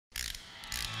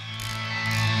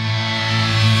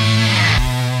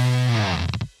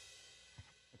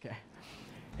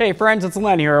Hey friends, it's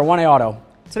Len here at 1A Auto.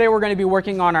 Today we're going to be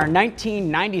working on our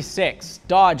 1996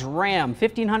 Dodge Ram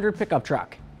 1500 pickup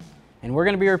truck. And we're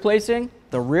going to be replacing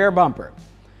the rear bumper.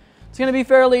 It's going to be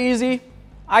fairly easy.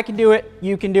 I can do it,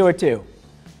 you can do it too.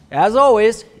 As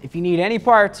always, if you need any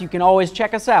parts, you can always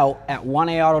check us out at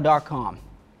 1aauto.com.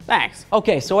 Thanks.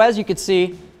 Okay, so as you can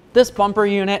see, this bumper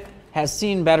unit has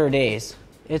seen better days.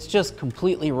 It's just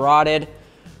completely rotted.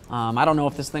 I don't know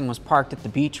if this thing was parked at the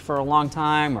beach for a long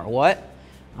time or what.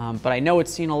 But I know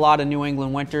it's seen a lot of New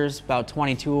England winters, about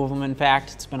 22 of them in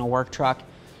fact. It's been a work truck.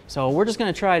 So we're just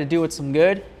gonna try to do it some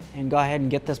good and go ahead and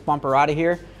get this bumper out of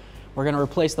here. We're gonna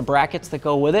replace the brackets that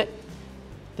go with it.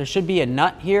 There should be a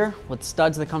nut here with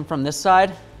studs that come from this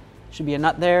side. Should be a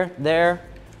nut there,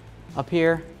 up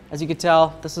here. As you can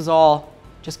tell, this is all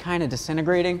just kind of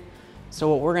disintegrating. So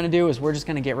what we're gonna do is we're just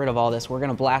gonna get rid of all this. We're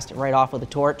gonna blast it right off with a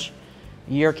torch.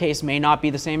 Your case may not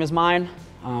be the same as mine,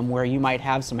 where you might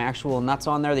have some actual nuts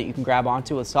on there that you can grab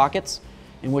onto with sockets,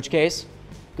 in which case,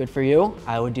 good for you,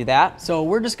 I would do that. So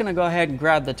we're just gonna go ahead and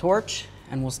grab the torch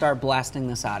and we'll start blasting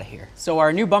this out of here. So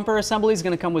our new bumper assembly is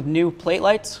gonna come with new plate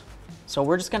lights. So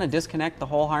we're just gonna disconnect the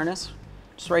whole harness.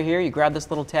 Just right here, you grab this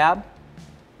little tab,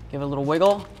 give it a little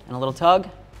wiggle and a little tug.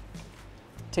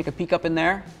 Take a peek up in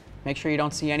there. Make sure you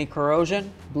don't see any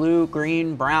corrosion. Blue,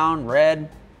 green, brown, red,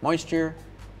 moisture.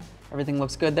 Everything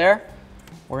looks good there.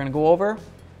 We're gonna go over,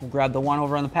 we'll grab the one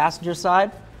over on the passenger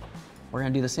side. We're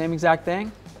gonna do the same exact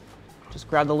thing. Just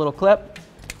grab the little clip,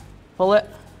 pull it.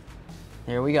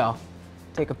 There we go.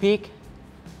 Take a peek.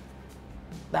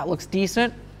 That looks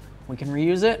decent. We can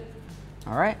reuse it.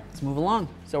 All right, let's move along.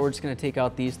 So we're just gonna take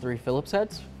out these 3 Phillips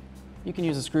heads. You can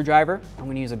use a screwdriver. I'm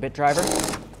gonna use a bit driver. See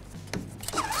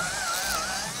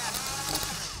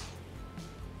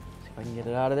if I can get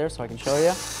it out of there so I can show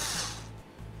you.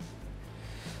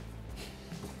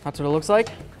 That's what it looks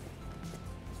like.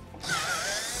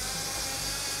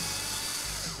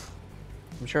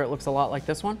 I'm sure it looks a lot like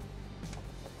this one.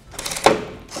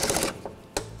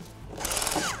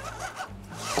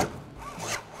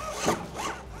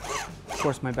 Of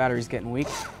course, my battery's getting weak.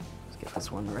 Let's get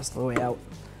this one the rest of the way out.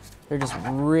 They're just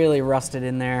really rusted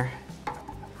in there.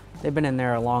 They've been in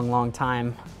there a long, long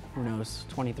time. Who knows,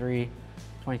 22,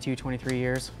 23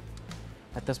 years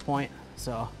at this point.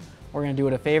 So we're gonna do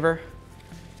it a favor.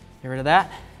 Get rid of that,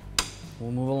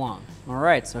 we'll move along. All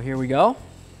right, so here we go.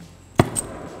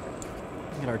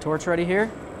 Get our torch ready here.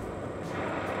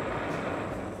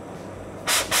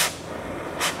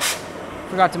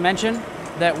 Forgot to mention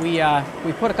that we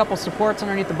put a couple supports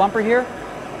underneath the bumper here,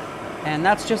 and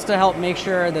that's just to help make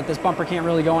sure that this bumper can't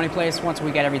really go anyplace once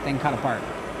we get everything cut apart.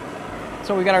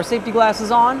 So we got our safety glasses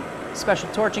on, special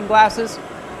torching glasses,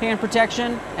 hand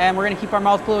protection, and we're gonna keep our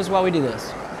mouth closed while we do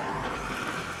this.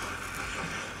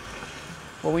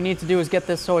 What we need to do is get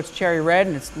this so it's cherry red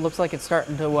and it looks like it's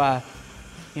starting to,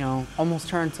 almost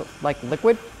turn to like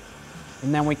liquid.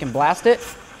 And then we can blast it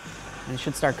and it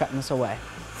should start cutting this away.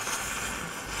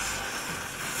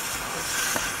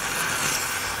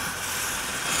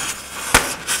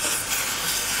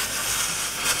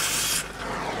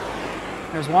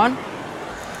 There's one.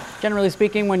 Generally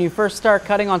speaking, when you first start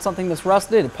cutting on something that's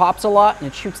rusted, it pops a lot and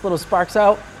it shoots little sparks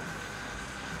out.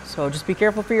 So just be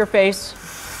careful for your face.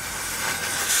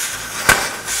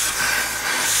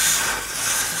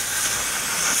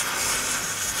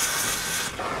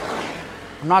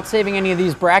 I'm not saving any of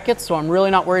these brackets, so I'm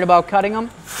really not worried about cutting them.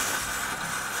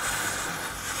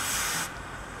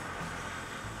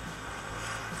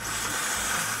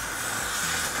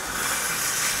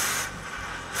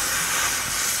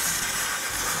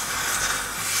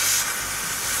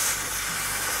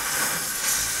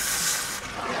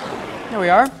 There we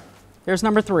are. There's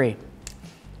number 3.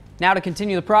 Now to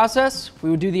continue the process,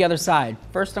 we would do the other side.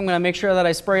 First, I'm gonna make sure that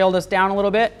I spray all this down a little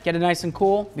bit, get it nice and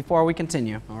cool before we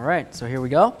continue. All right, so here we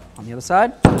go. On the other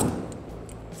side,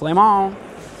 flame on.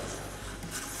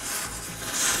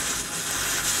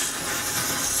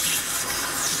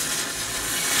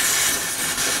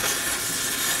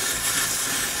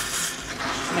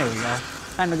 There we go.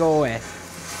 Time to go away.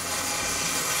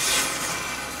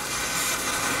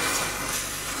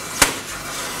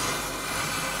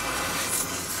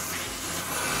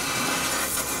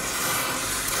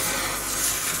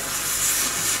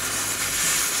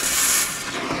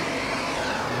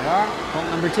 Bolt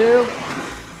number 2.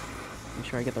 Make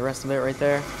sure I get the rest of it right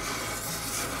there.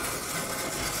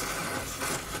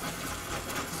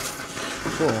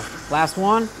 Cool. Last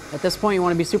one. At this point, you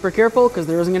want to be super careful because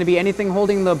there isn't going to be anything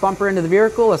holding the bumper into the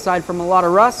vehicle aside from a lot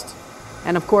of rust.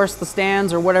 And of course, the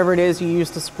stands or whatever it is you use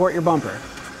to support your bumper.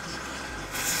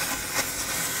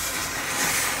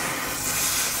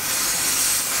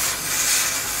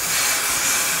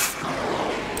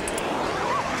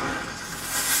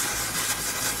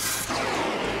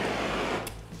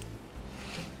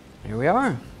 Here we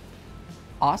are.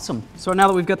 Awesome. So now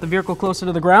that we've got the vehicle closer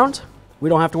to the ground, we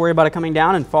don't have to worry about it coming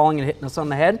down and falling and hitting us on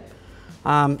the head.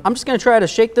 I'm just going to try to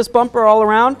shake this bumper all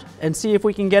around and see if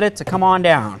we can get it to come on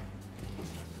down.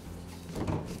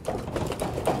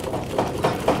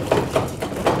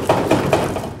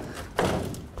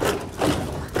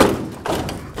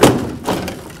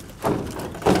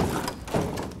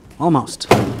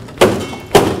 Almost.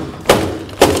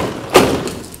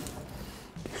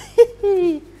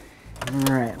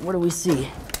 All right, what do we see?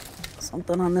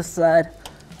 Something on this side.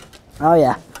 Oh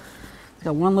yeah, it's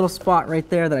got one little spot right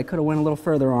there that I could have went a little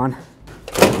further on.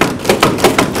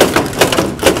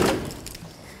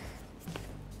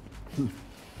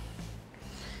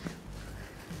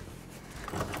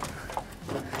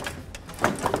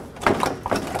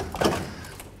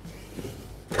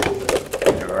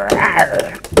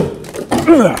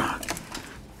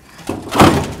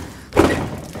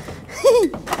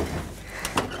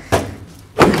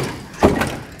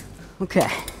 Okay,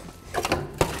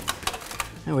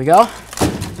 there we go.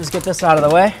 Just get this out of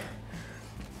the way.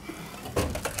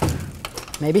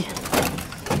 Maybe.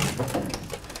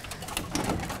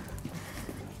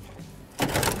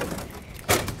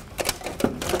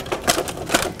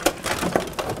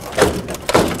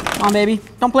 Come on, baby.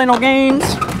 Don't play no games.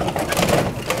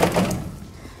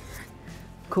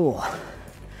 Cool. I'm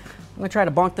gonna try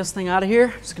to bonk this thing out of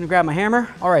here. Just gonna grab my hammer.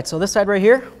 All right, so this side right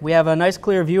here, we have a nice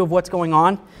clear view of what's going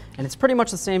on, and it's pretty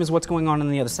much the same as what's going on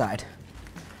the other side.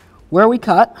 Where we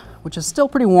cut, which is still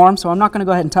pretty warm, so I'm not gonna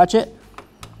go ahead and touch it,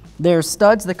 there's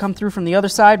studs that come through from the other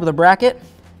side with a bracket.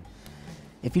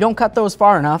 If you don't cut those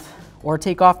far enough, or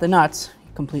take off the nuts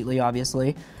completely,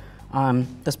 obviously,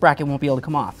 this bracket won't be able to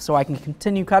come off. So I can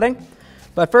continue cutting,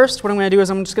 but first what I'm gonna do is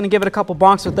I'm just gonna give it a couple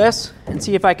bonks with this and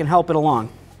see if I can help it along.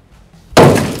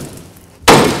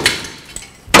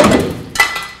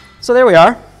 So there we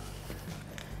are.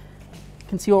 You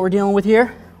can see what we're dealing with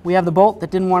here. We have the bolt that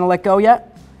didn't want to let go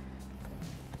yet.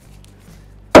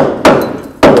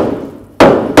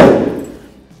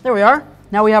 There we are.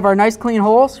 Now we have our nice clean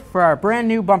holes for our brand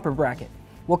new bumper bracket.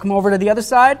 We'll come over to the other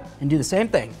side and do the same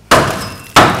thing.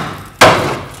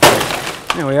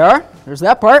 There we are. There's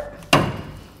that part.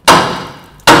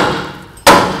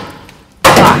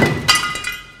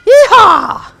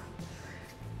 Yeehaw!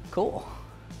 Cool.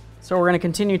 So we're going to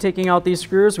continue taking out these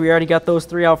screws. We already got those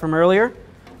 3 out from earlier. I'm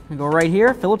going to go right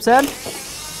here, Phillips head.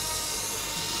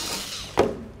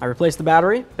 I replaced the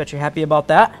battery. Bet you're happy about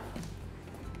that.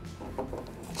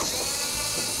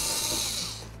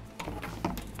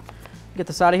 Get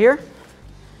this out of here.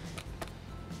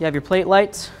 You have your plate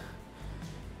lights.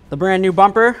 The brand new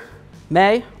bumper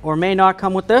may or may not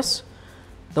come with this.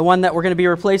 The one that we're going to be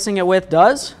replacing it with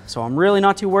does, so I'm really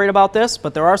not too worried about this,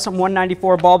 but there are some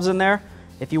 194 bulbs in there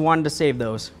if you wanted to save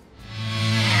those.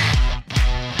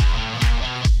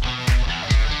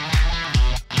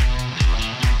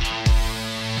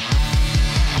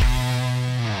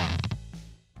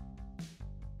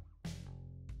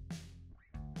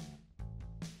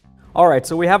 All right,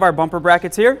 so we have our bumper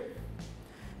brackets here.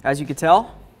 As you can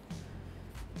tell,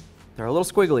 they're a little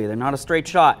squiggly. They're not a straight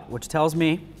shot, which tells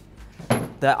me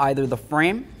that either the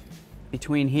frame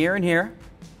between here and here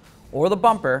or the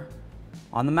bumper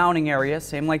on the mounting area,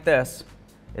 same like this,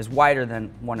 is wider than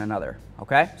one another,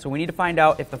 okay? So we need to find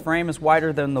out if the frame is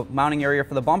wider than the mounting area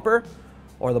for the bumper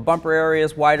or the bumper area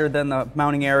is wider than the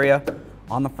mounting area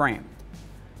on the frame.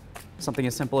 Something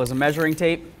as simple as a measuring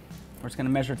tape. We're just gonna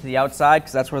measure to the outside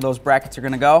because that's where those brackets are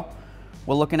gonna go.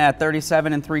 We're looking at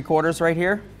 37 3/4 right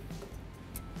here.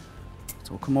 So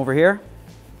we'll come over here,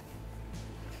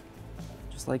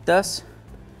 just like this.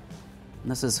 And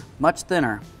this is much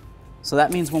thinner. So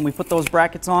that means when we put those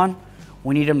brackets on,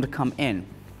 we need them to come in.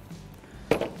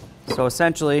 So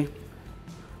essentially,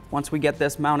 once we get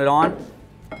this mounted on,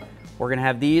 we're gonna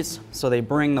have these so they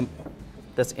bring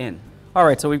this in. All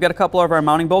right, so we've got a couple of our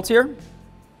mounting bolts here.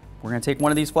 We're gonna take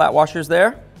one of these flat washers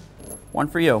there, one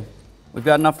for you. We've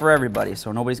got enough for everybody,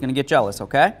 so nobody's gonna get jealous,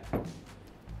 okay?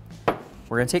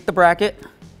 We're gonna take the bracket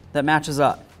that matches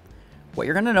up. What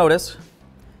you're gonna notice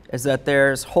is that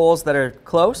there's holes that are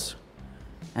close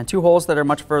and 2 holes that are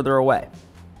much further away.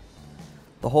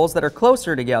 The holes that are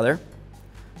closer together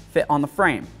fit on the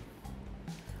frame.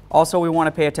 Also, we want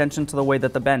to pay attention to the way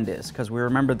that the bend is, because we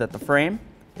remember that the frame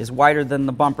is wider than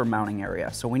the bumper mounting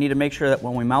area. So we need to make sure that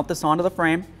when we mount this onto the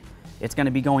frame, it's going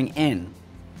to be going in.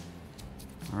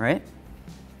 All right?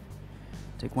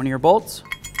 Take one of your bolts,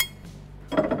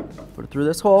 put it through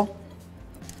this hole,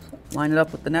 line it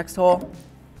up with the next hole,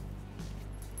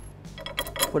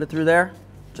 put it through there,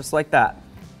 just like that.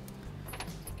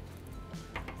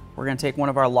 We're going to take one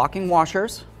of our locking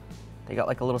washers, They got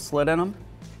like a little slit in them.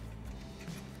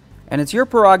 And it's your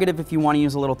prerogative if you want to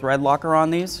use a little thread locker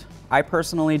on these. I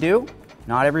personally do.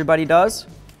 Not everybody does.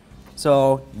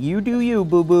 So you do you,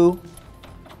 boo-boo.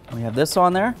 We have this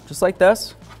on there, just like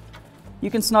this. You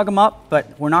can snug them up,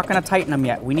 but we're not going to tighten them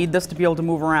yet. We need this to be able to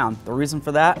move around. The reason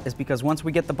for that is because once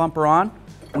we get the bumper on,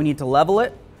 we need to level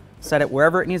it, set it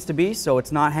wherever it needs to be so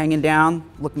it's not hanging down,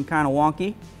 looking kind of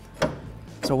wonky.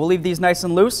 So we'll leave these nice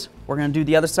and loose. We're going to do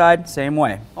the other side same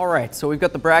way. All right, so we've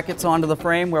got the brackets onto the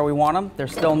frame where we want them. They're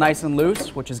still nice and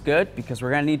loose, which is good because we're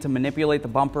going to need to manipulate the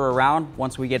bumper around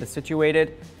once we get it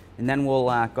situated, and then we'll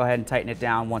go ahead and tighten it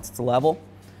down once it's level.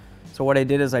 So what I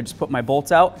did is I just put my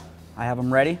bolts out. I have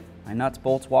them ready, my nuts,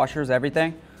 bolts, washers,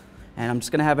 everything. And I'm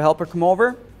just going to have a helper come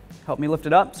over, help me lift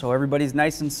it up so everybody's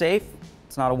nice and safe.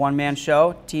 It's not a one-man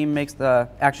show. Team makes the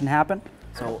action happen.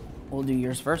 So we'll do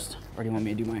yours first, or do you want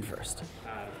me to do mine first?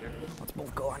 Let's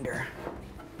both go under.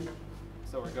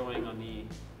 So we're going on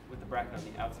with the bracket on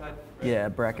the outside? Right? Yeah,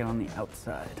 bracket on the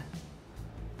outside.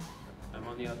 I'm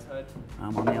on the outside?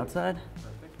 I'm on the outside.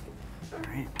 Perfect. All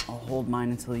right, I'll hold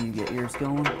mine until you get yours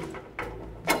going. One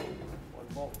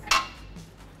bolt.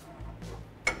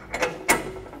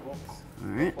 Bolts. All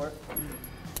right. Four.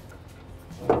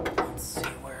 Let's see,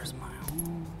 where's my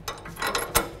hole?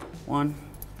 1,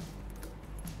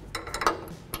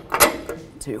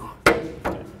 2.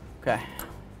 Okay.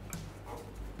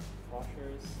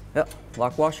 Washers. Yep,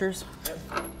 lock washers. Yep.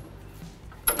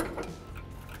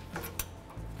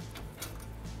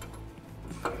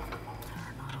 They're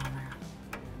not on there.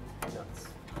 Nuts.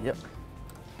 Yep.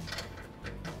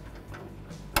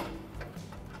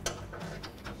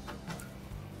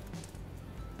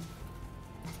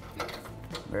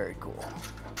 Very cool.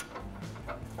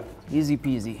 Easy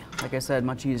peasy. Like I said,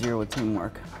 much easier with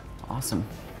teamwork. Awesome.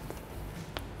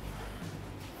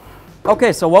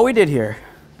 Okay, so what we did here,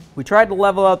 we tried to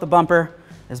level out the bumper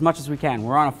as much as we can.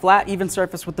 We're on a flat, even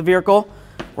surface with the vehicle.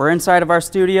 We're inside of our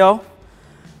studio.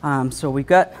 So we've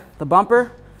got the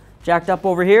bumper jacked up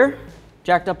over here,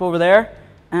 jacked up over there,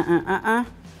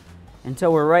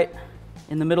 until we're right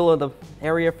in the middle of the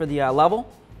area for the level.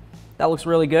 That looks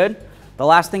really good. The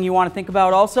last thing you want to think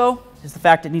about also is the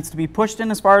fact it needs to be pushed in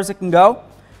as far as it can go,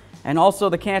 and also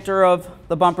the canter of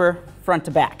the bumper front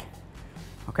to back.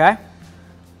 Okay?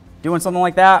 Doing something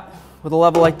like that with a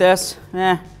level like this,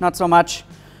 not so much.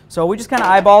 So we just kind of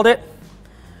eyeballed it.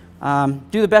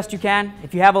 Do the best you can.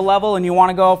 If you have a level and you want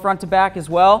to go front to back as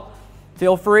well,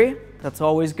 feel free. That's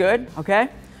always good, okay?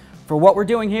 For what we're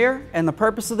doing here and the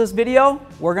purpose of this video,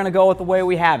 we're going to go with the way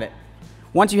we have it.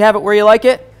 Once you have it where you like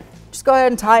it, just go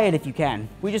ahead and tie it if you can.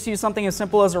 We just use something as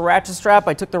simple as a ratchet strap.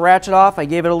 I took the ratchet off, I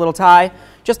gave it a little tie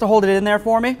just to hold it in there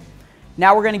for me.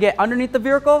 Now we're going to get underneath the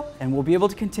vehicle and we'll be able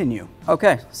to continue.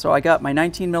 Okay, so I got my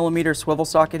 19mm swivel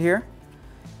socket here.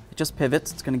 It just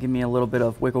pivots. It's going to give me a little bit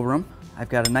of wiggle room. I've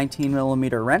got a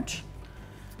 19mm wrench.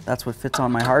 That's what fits on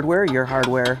my hardware. Your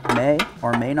hardware may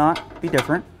or may not be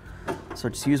different. So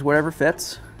just use whatever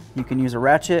fits. You can use a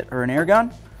ratchet or an air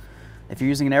gun. If you're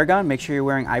using an air gun, make sure you're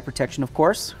wearing eye protection, of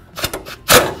course.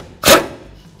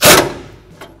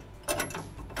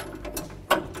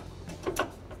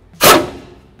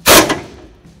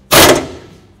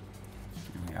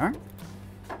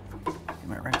 Get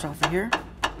my wrench off of here.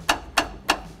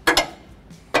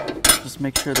 Just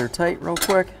make sure they're tight real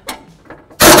quick.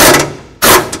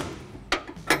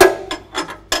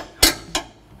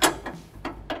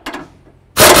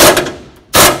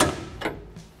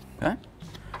 Okay. I'm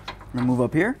going to move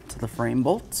up here to the frame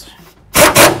bolts.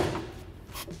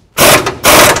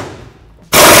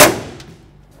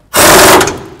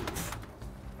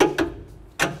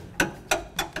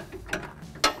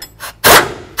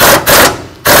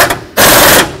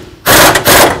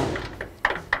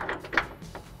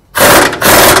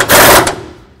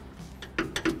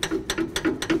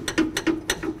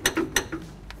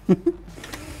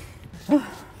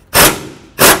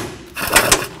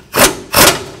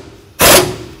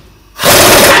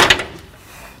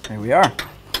 There we are.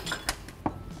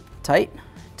 Tight,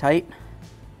 tight,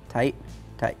 tight,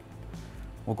 tight.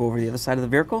 We'll go over the other side of the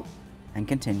vehicle and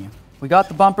continue. We got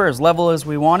the bumper as level as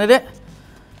we wanted it.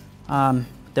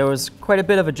 There was quite a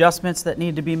bit of adjustments that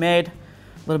need to be made. A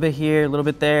little bit here, a little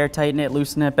bit there, tighten it,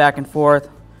 loosen it, back and forth,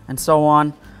 and so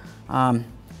on.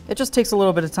 It just takes a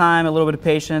little bit of time, a little bit of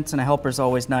patience, and a helper is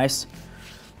always nice.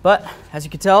 But as you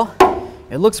can tell,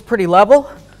 it looks pretty level.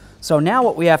 So now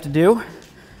what we have to do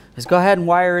is go ahead and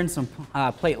wire in some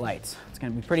plate lights. It's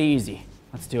going to be pretty easy.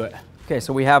 Let's do it. Okay,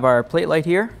 so we have our plate light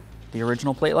here, the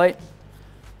original plate light,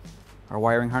 our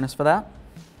wiring harness for that.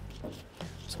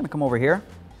 Just going to come over here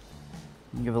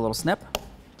and give it a little snip.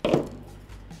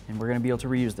 And and we're going to be able to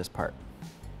reuse this part.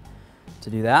 To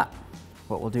do that,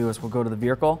 what we'll do is we'll go to the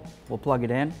vehicle, we'll plug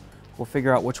it in, we'll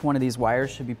figure out which one of these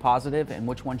wires should be positive and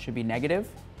which one should be negative,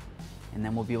 and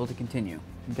then we'll be able to continue.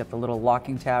 You get the little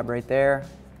locking tab right there,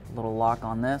 a little lock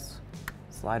on this,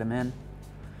 slide them in.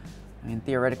 I mean,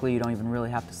 theoretically, you don't even really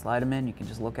have to slide them in, you can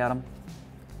just look at them.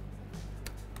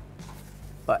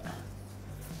 But,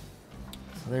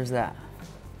 so there's that.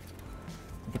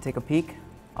 You can take a peek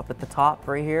up at the top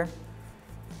right here.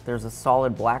 There's a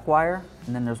solid black wire,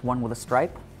 and then there's one with a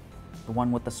stripe. The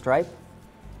one with the stripe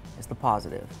is the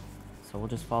positive. So we'll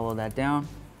just follow that down.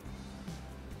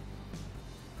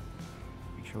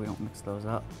 Make sure we don't mix those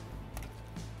up.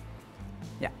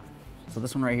 Yeah, so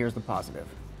this one right here is the positive.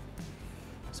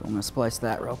 So I'm gonna splice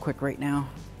that real quick right now.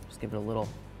 Just give it a little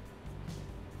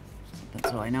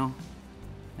something so I know.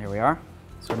 There we are.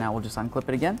 So now we'll just unclip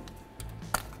it again.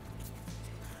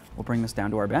 We'll bring this down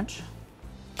to our bench.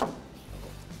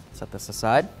 Set this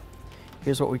aside.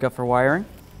 Here's what we got for wiring.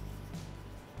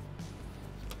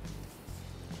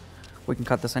 We can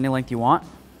cut this any length you want.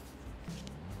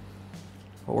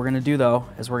 What we're gonna do though,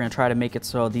 is we're gonna try to make it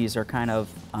so these are kind of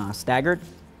staggered.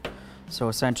 So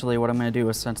essentially what I'm gonna do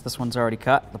is, since this one's already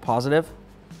cut, the positive,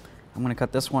 I'm gonna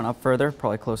cut this one up further,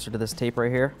 probably closer to this tape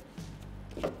right here.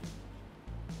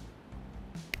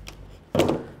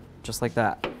 Just like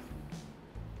that,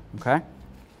 okay?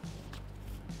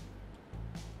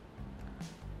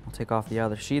 Take off the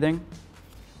other sheathing.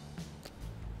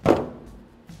 Give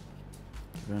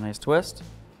it a nice twist.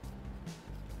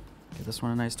 Give this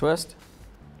one a nice twist.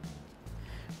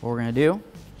 What we're gonna do,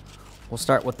 we'll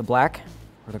start with the black,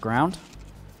 or the ground.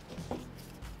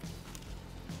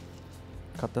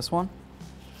 Cut this one.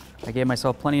 I gave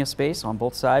myself plenty of space on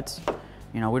both sides.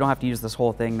 You know, we don't have to use this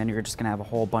whole thing, then you're just gonna have a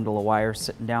whole bundle of wires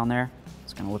sitting down there.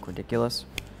 It's gonna look ridiculous.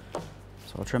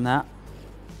 So I'll trim that.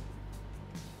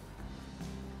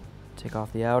 Take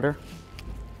off the outer,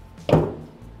 give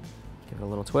it a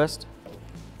little twist.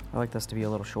 I like this to be a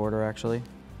little shorter actually.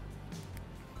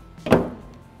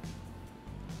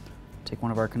 Take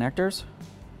one of our connectors.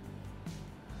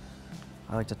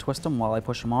 I like to twist them while I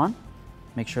push them on.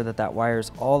 Make sure that that wire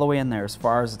is all the way in there as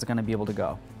far as it's going to be able to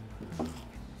go.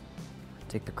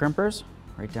 Take the crimpers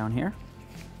right down here.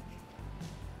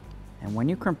 And when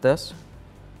you crimp this,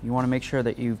 you want to make sure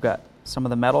that you've got some of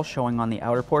the metal showing on the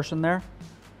outer portion there.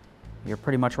 You're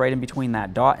pretty much right in between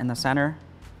that dot in the center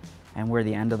and where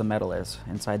the end of the metal is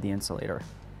inside the insulator.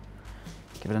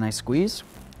 Give it a nice squeeze.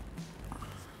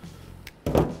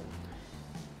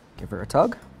 Give her a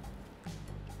tug.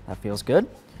 That feels good.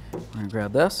 We're gonna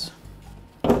grab this.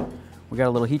 We got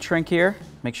a little heat shrink here.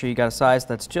 Make sure you got a size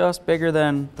that's just bigger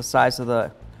than the size of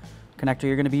the connector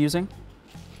you're gonna be using.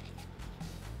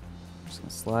 Just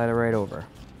gonna slide it right over.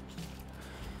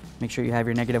 Make sure you have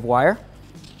your negative wire.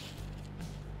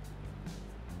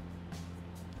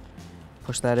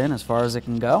 Push that in as far as it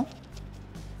can go.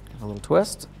 Give a little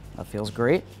twist. That feels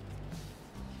great.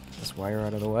 Get this wire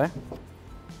out of the way.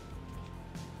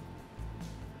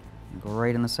 And go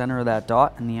right in the center of that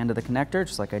dot in the end of the connector,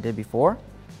 just like I did before.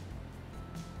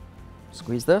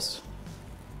 Squeeze this.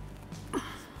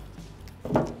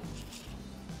 Give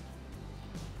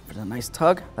it a nice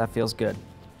tug. That feels good.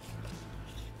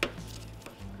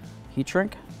 Heat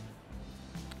shrink.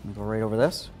 And go right over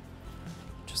this,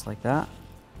 just like that.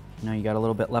 You know, you got a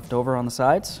little bit left over on the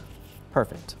sides.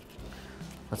 Perfect.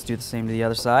 Let's do the same to the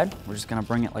other side. We're just gonna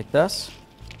bring it like this.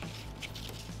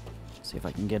 See if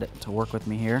I can get it to work with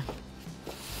me here.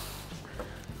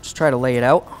 Just try to lay it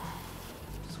out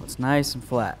so it's nice and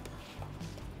flat.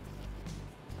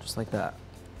 Just like that.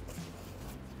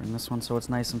 Bring this one so it's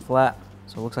nice and flat.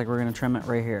 So it looks like we're gonna trim it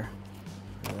right here.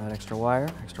 That extra wire,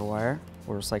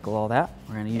 we'll recycle all that.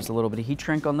 We're gonna use a little bit of heat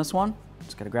shrink on this one.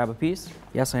 Just gotta grab a piece.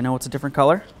 Yes, I know it's a different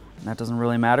color, and that doesn't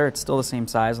really matter. It's still the same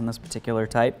size on this particular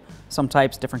type. Some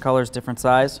types, different colors, different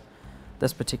size.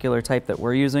 This particular type that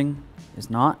we're using is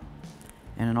not.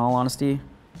 And in all honesty,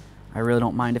 I really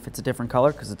don't mind if it's a different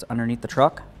color because it's underneath the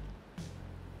truck.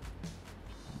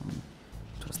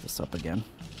 Twist this up again.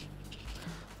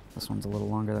 This one's a little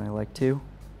longer than I like too.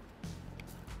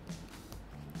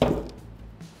 Come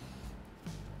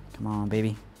on,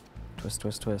 baby. Twist,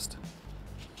 twist, twist.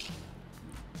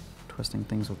 Twisting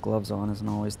things with gloves on isn't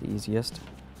always the easiest.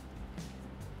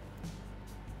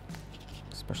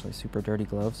 Especially super dirty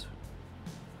gloves.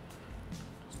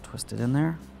 Just twist it in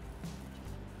there.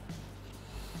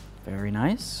 Very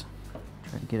nice.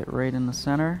 Try to get it right in the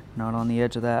center, not on the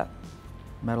edge of that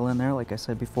metal in there like I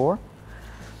said before.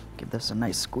 Give this a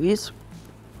nice squeeze.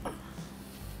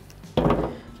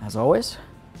 As always,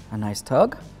 a nice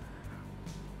tug.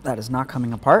 That is not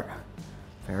coming apart.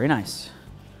 Very nice.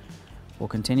 We'll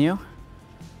continue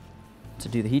to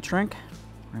do the heat shrink.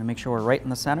 We're gonna make sure we're right in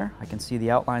the center. I can see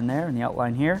the outline there and the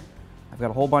outline here. I've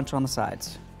got a whole bunch on the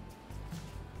sides.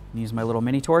 Use my little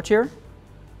mini torch here.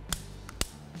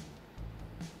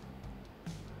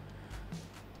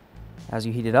 As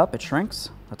you heat it up, it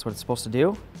shrinks. That's what it's supposed to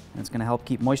do. And it's gonna help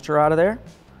keep moisture out of there.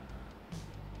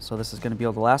 So this is gonna be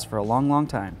able to last for a long, long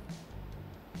time.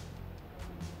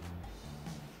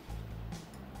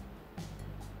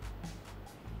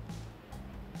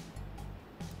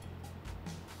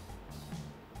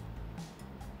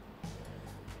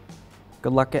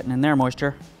 Good luck getting in there,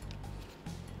 moisture.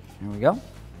 Here we go.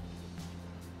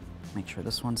 Make sure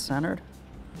this one's centered.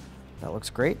 That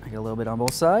looks great. I get a little bit on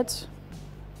both sides.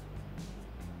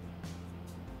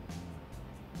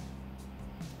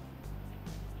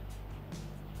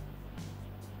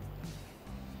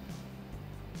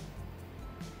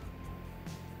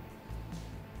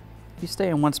 If you stay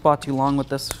in one spot too long with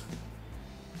this,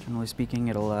 generally speaking,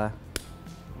 it'll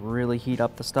really heat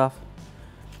up the stuff.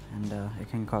 And it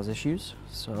can cause issues,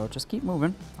 so just keep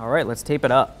moving. All right, let's tape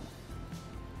it up.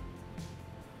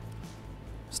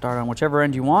 Start on whichever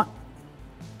end you want.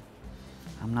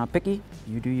 I'm not picky,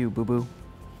 you do you, boo-boo.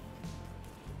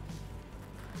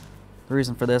 The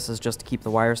reason for this is just to keep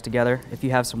the wires together. If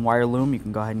you have some wire loom, you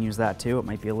can go ahead and use that too. It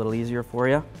might be a little easier for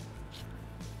you.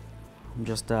 I'm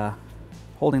just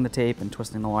holding the tape and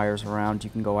twisting the wires around.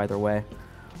 You can go either way.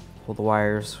 Hold the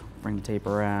wires, bring the tape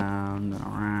around and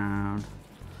around.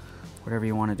 Whatever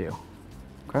you want to do,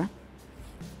 okay?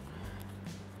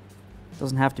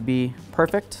 Doesn't have to be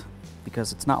perfect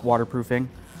because it's not waterproofing.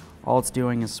 All it's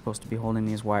doing is supposed to be holding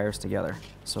these wires together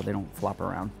so they don't flop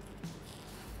around.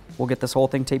 We'll get this whole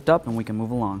thing taped up and we can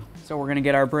move along. So we're gonna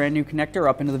get our brand new connector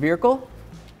up into the vehicle.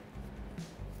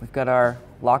 We've got our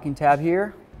locking tab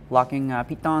here, locking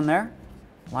piton there.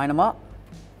 Line them up,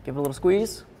 give it a little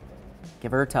squeeze,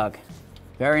 give her a tug.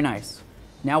 Very nice.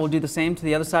 Now we'll do the same to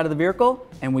the other side of the vehicle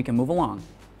and we can move along.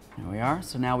 There we are.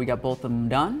 So now we got both of them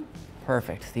done.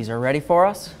 Perfect. These are ready for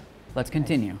us. Let's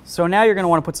continue. So now you're going to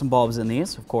want to put some bulbs in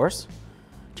these, of course.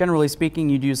 Generally speaking,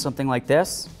 you'd use something like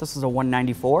this. This is a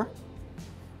 194.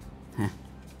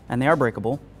 And they are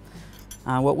breakable.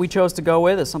 What we chose to go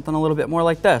with is something a little bit more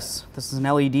like this. This is an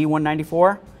LED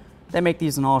 194. They make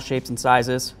these in all shapes and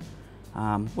sizes.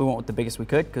 We went with the biggest we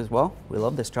could because, well, we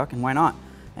love this truck and why not?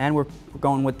 And we're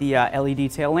going with the LED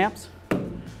tail lamps.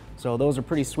 So those are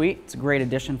pretty sweet. It's a great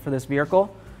addition for this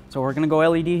vehicle. So we're gonna go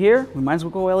LED here. We might as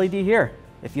well go LED here.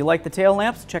 If you like the tail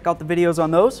lamps, check out the videos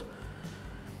on those.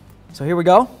 So here we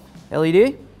go,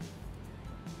 LED.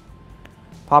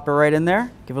 Pop it right in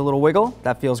there, give it a little wiggle.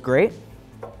 That feels great.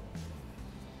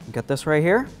 You got this right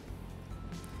here.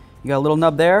 You got a little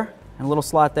nub there and a little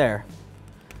slot there.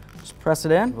 Just press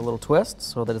it in, give it a little twist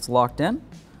so that it's locked in.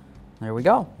 There we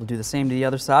go. We'll do the same to the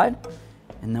other side,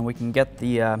 and then we can get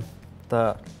the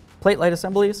plate light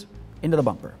assemblies into the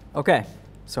bumper. Okay,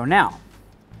 so now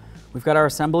we've got our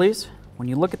assemblies. When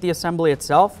you look at the assembly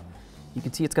itself, you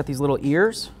can see it's got these little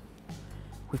ears.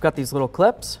 We've got these little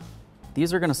clips.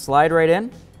 These are going to slide right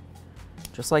in,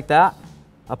 just like that,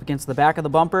 up against the back of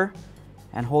the bumper,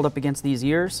 and hold up against these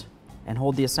ears, and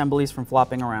hold the assemblies from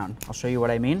flopping around. I'll show you what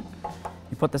I mean.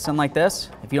 You put this in like this.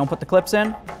 If you don't put the clips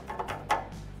in,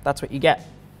 that's what you get.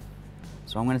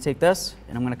 So I'm going to take this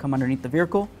and I'm going to come underneath the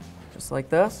vehicle just like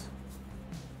this.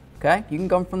 Okay, you can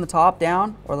come from the top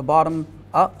down or the bottom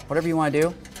up, whatever you want to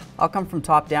do. I'll come from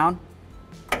top down.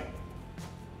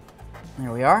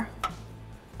 There we are.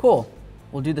 Cool.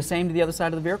 We'll do the same to the other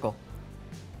side of the vehicle.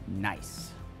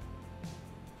 Nice.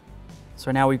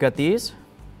 So now we've got these.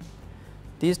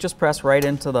 These just press right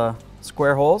into the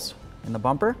square holes in the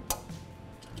bumper,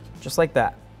 just like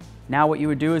that. Now what you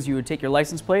would do is you would take your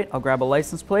license plate. I'll grab a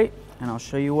license plate and I'll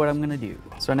show you what I'm gonna do.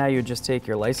 So now you would just take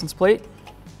your license plate,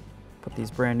 put these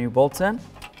brand new bolts in.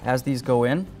 As these go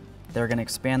in, they're gonna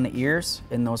expand the ears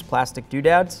in those plastic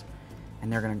doodads and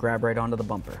they're gonna grab right onto the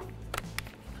bumper.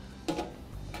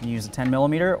 You use a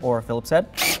 10mm or a Phillips head.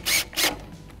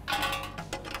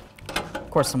 Of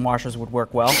course, some washers would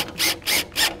work well,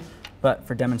 but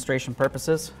for demonstration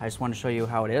purposes, I just want to show you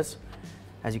how it is.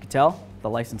 As you can tell, the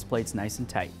license plate's nice and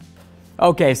tight.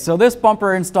 Okay, so this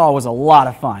bumper install was a lot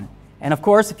of fun. And of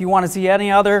course, if you want to see any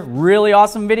other really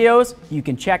awesome videos, you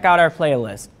can check out our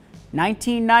playlist.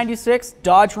 1996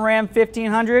 Dodge Ram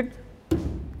 1500,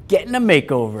 getting a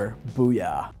makeover.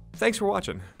 Booyah. Thanks for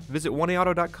watching. Visit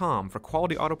 1AAuto.com for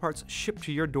quality auto parts shipped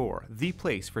to your door, the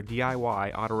place for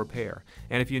DIY auto repair.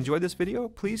 And if you enjoyed this video,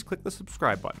 please click the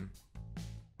subscribe button.